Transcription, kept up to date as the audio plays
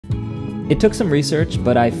It took some research,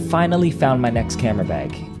 but I finally found my next camera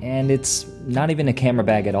bag, and it's not even a camera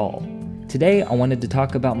bag at all. Today, I wanted to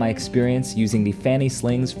talk about my experience using the Fanny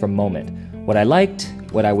Slings from Moment, what I liked,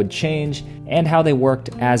 what I would change, and how they worked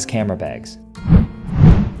as camera bags.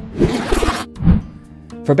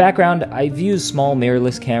 For background, I've used small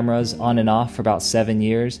mirrorless cameras on and off for about 7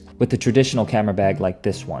 years with a traditional camera bag like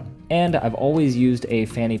this one. And I've always used a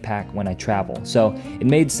fanny pack when I travel, so it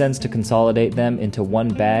made sense to consolidate them into one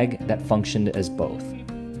bag that functioned as both.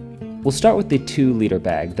 We'll start with the 2-liter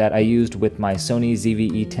bag that I used with my Sony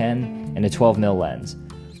ZV-E10 and a 12mm lens.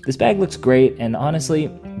 This bag looks great, and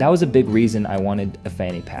honestly, that was a big reason I wanted a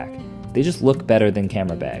fanny pack. They just look better than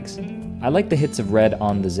camera bags. I like the hits of red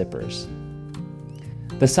on the zippers.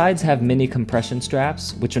 The sides have mini compression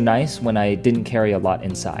straps, which are nice when I didn't carry a lot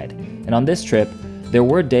inside. And on this trip, there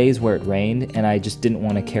were days where it rained and I just didn't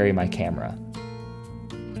want to carry my camera.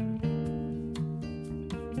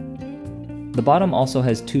 The bottom also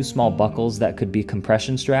has 2 small buckles that could be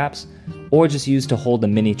compression straps or just used to hold a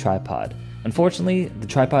mini tripod. Unfortunately, the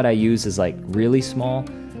tripod I use is like really small,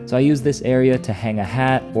 so I use this area to hang a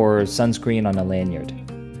hat or sunscreen on a lanyard.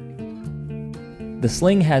 The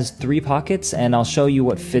sling has 3 pockets, and I'll show you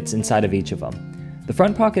what fits inside of each of them. The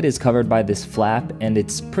front pocket is covered by this flap, and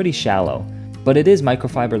it's pretty shallow, but it is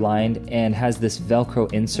microfiber lined and has this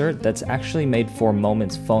Velcro insert that's actually made for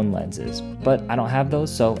Moment's phone lenses. But I don't have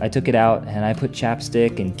those, so I took it out and I put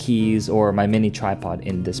chapstick and keys or my mini tripod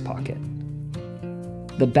in this pocket.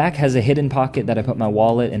 The back has a hidden pocket that I put my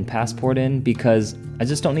wallet and passport in because I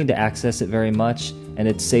just don't need to access it very much, and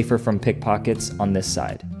it's safer from pickpockets on this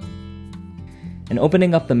side. And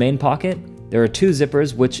opening up the main pocket, there are 2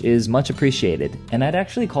 zippers, which is much appreciated, and I'd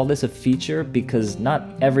actually call this a feature because not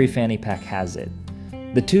every fanny pack has it.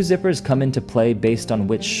 The 2 zippers come into play based on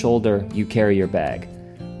which shoulder you carry your bag.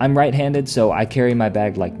 I'm right-handed, so I carry my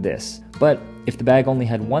bag like this, but if the bag only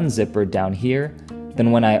had 1 zipper down here,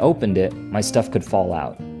 then when I opened it, my stuff could fall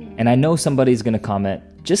out. And I know somebody's gonna comment,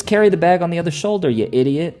 "Just carry the bag on the other shoulder, you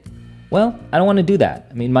idiot." Well, I don't want to do that.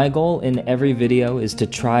 I mean, my goal in every video is to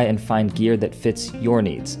try and find gear that fits your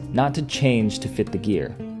needs, not to change to fit the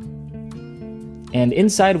gear. And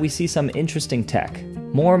inside we see some interesting tech.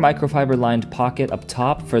 More microfiber lined pocket up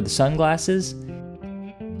top for the sunglasses,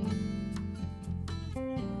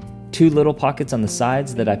 2 little pockets on the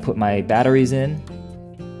sides that I put my batteries in,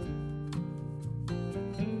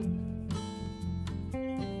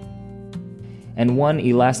 and 1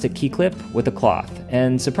 elastic key clip with a cloth,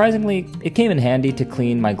 and surprisingly, it came in handy to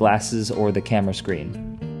clean my glasses or the camera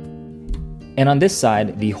screen. And on this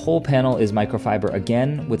side, the whole panel is microfiber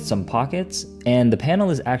again with some pockets, and the panel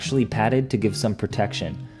is actually padded to give some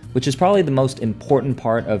protection, which is probably the most important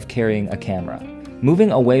part of carrying a camera.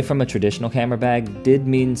 Moving away from a traditional camera bag did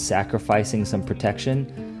mean sacrificing some protection,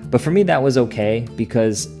 but for me that was okay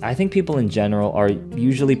because I think people in general are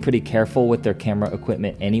usually pretty careful with their camera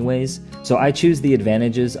equipment anyways, so I choose the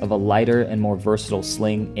advantages of a lighter and more versatile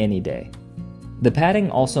sling any day. The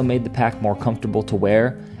padding also made the pack more comfortable to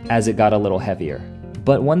wear as it got a little heavier.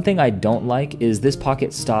 But one thing I don't like is this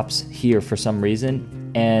pocket stops here for some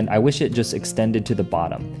reason, and I wish it just extended to the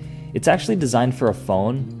bottom. It's actually designed for a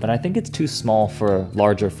phone, but I think it's too small for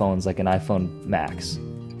larger phones like an iPhone Max.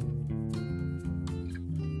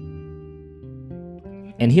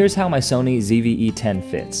 And here's how my Sony ZV-E10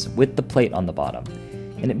 fits, with the plate on the bottom.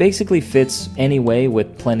 And it basically fits any way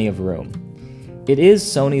with plenty of room. It is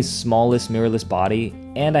Sony's smallest mirrorless body,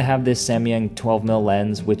 and I have this Samyang 12mm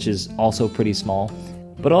lens, which is also pretty small.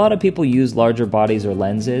 But a lot of people use larger bodies or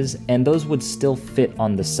lenses, and those would still fit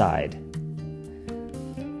on the side.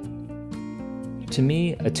 To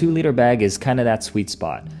me, a 2-liter bag is kind of that sweet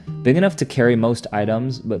spot. Big enough to carry most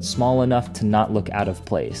items, but small enough to not look out of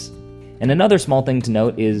place. And another small thing to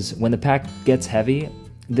note is when the pack gets heavy,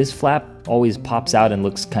 this flap always pops out and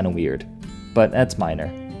looks kind of weird, but that's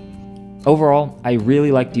minor. Overall, I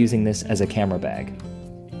really liked using this as a camera bag.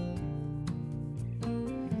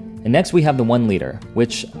 And next we have the 1-liter,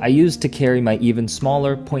 which I use to carry my even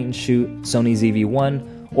smaller point-and-shoot Sony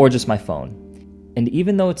ZV-1 or just my phone. And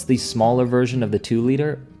even though it's the smaller version of the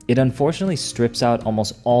 2-liter, it unfortunately strips out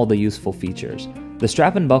almost all the useful features. The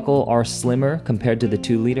strap and buckle are slimmer compared to the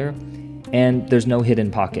 2-liter, and there's no hidden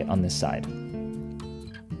pocket on this side.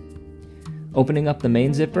 Opening up the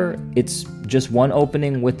main zipper, it's just one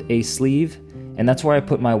opening with a sleeve, and that's where I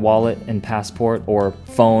put my wallet and passport or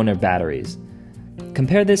phone or batteries.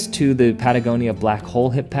 Compare this to the Patagonia Black Hole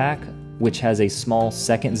hip pack, which has a small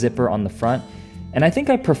second zipper on the front, and I think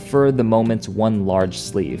I prefer the Moment's one large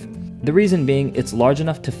sleeve. The reason being, it's large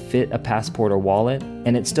enough to fit a passport or wallet,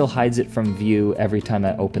 and it still hides it from view every time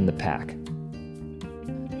I open the pack.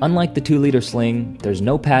 Unlike the 2-liter sling, there's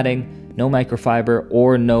no padding, no microfiber,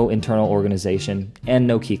 or no internal organization, and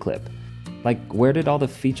no key clip. Like, where did all the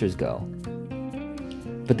features go?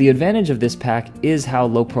 But the advantage of this pack is how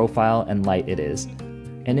low profile and light it is.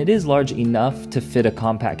 And it is large enough to fit a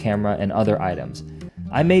compact camera and other items.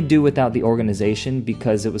 I made do without the organization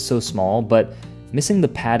because it was so small, but missing the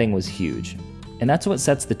padding was huge. And that's what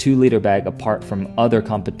sets the 2-liter bag apart from other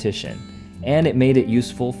competition, and it made it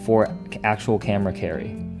useful for actual camera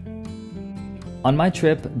carry. On my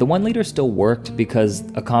trip, the 1-liter still worked because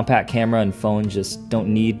a compact camera and phone just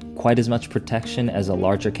don't need quite as much protection as a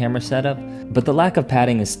larger camera setup, but the lack of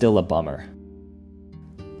padding is still a bummer.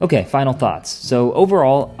 Okay, final thoughts. So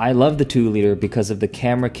overall, I love the 2-liter because of the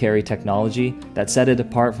camera carry technology that set it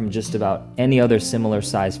apart from just about any other similar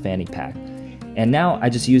size fanny pack. And now I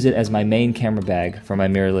just use it as my main camera bag for my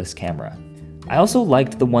mirrorless camera. I also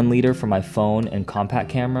liked the 1-liter for my phone and compact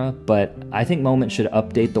camera, but I think Moment should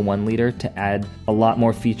update the 1-liter to add a lot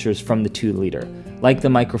more features from the 2-liter, like the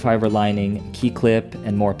microfiber lining, key clip,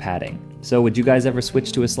 and more padding. So would you guys ever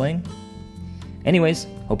switch to a sling? Anyways,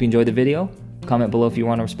 hope you enjoyed the video. Comment below if you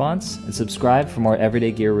want a response, and subscribe for more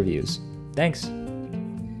everyday gear reviews. Thanks!